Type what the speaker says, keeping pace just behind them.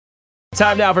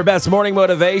Time now for Beth's morning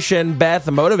motivation. Beth,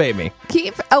 motivate me.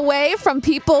 Keep away from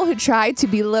people who try to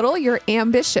belittle your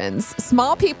ambitions.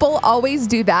 Small people always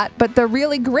do that, but the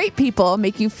really great people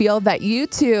make you feel that you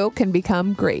too can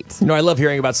become great. You know, I love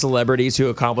hearing about celebrities who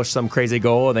accomplish some crazy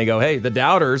goal and they go, hey, the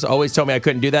doubters always told me I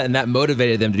couldn't do that, and that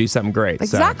motivated them to do something great.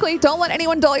 Exactly. So, don't let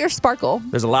anyone dull your sparkle.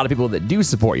 there's a lot of people that do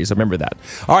support you, so remember that.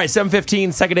 All right,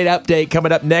 7:15, second date update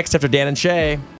coming up next after Dan and Shay.